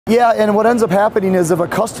Yeah, and what ends up happening is if a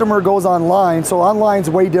customer goes online, so online's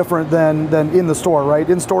way different than in the store, right?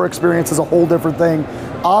 In-store experience is a whole different thing.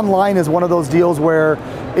 Online is one of those deals where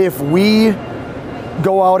if we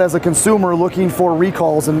go out as a consumer looking for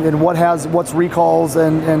recalls and what's recalls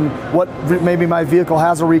and what maybe my vehicle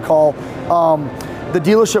has a recall, the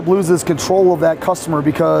dealership loses control of that customer,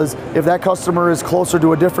 because if that customer is closer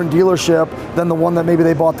to a different dealership than the one that maybe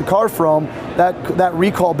they bought the car from, that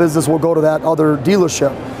recall business will go to that other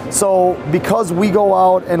dealership. So because we go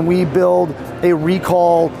out and we build a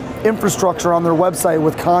recall infrastructure on their website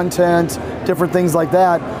with content, different things like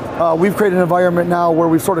that, we've created an environment now where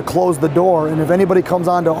we've sort of closed the door, and if anybody comes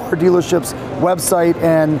onto our dealership's website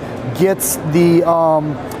and gets the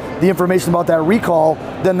information about that recall,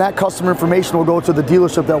 then that customer information will go to the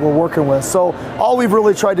dealership that we're working with. So all we've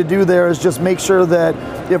really tried to do there is just make sure that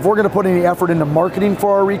if we're going to put any effort into marketing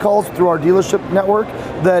for our recalls through our dealership network,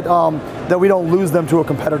 that we don't lose them to a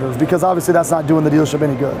competitor, because obviously that's not doing the dealership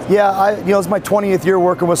any good. Yeah, it's my 20th year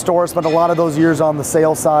working with stores, spent a lot of those years on the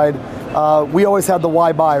sales side. We always had the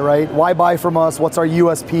why buy, right? Why buy from us? What's our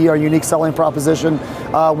USP, our unique selling proposition?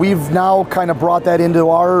 We've now kind of brought that into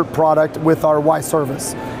our product with our why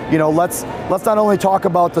service. Let's not only talk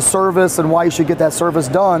about the service and why you should get that service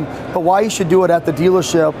done, but why you should do it at the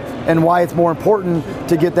dealership and why it's more important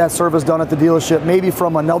to get that service done at the dealership, maybe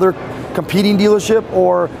from another competing dealership,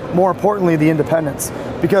 or more importantly, the independents.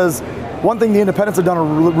 Because one thing the independents have done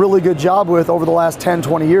a really good job with over the last 10,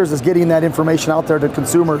 20 years is getting that information out there to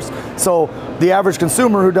consumers. So the average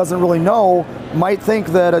consumer who doesn't really know might think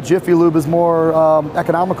that a Jiffy Lube is more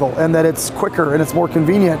economical and that it's quicker and it's more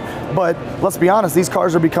convenient. But let's be honest, these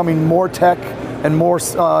cars are becoming more tech and more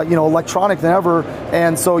electronic than ever,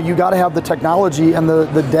 and so you got to have the technology and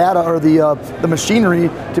the data, or the machinery,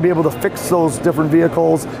 to be able to fix those different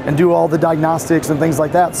vehicles and do all the diagnostics and things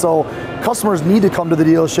like that. So customers need to come to the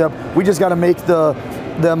dealership. We just got to make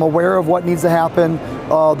them aware of what needs to happen,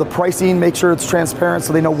 the pricing, make sure it's transparent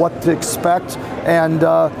so they know what to expect,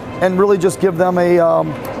 and really just give them a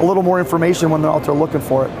little more information when they're out there looking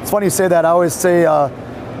for it. It's funny you say that. I always say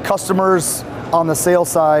customers on the sales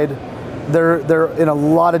side, they're in a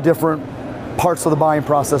lot of different parts of the buying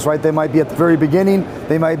process, right? They might be at the very beginning,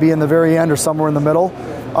 they might be in the very end, or somewhere in the middle.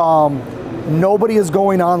 Nobody is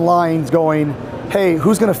going online going, hey,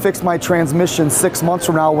 who's going to fix my transmission 6 months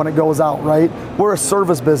from now when it goes out, right? We're a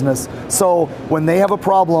service business. So when they have a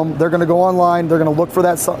problem, they're going to go online, they're going to look for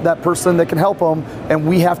that person that can help them, and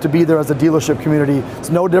we have to be there as a dealership community.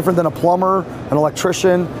 It's no different than a plumber, an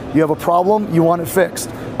electrician. You have a problem, you want it fixed.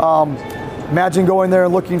 Imagine going there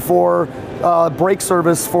and looking for brake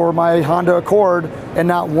service for my Honda Accord, and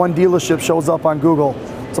not one dealership shows up on Google.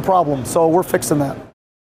 It's a problem, so we're fixing that.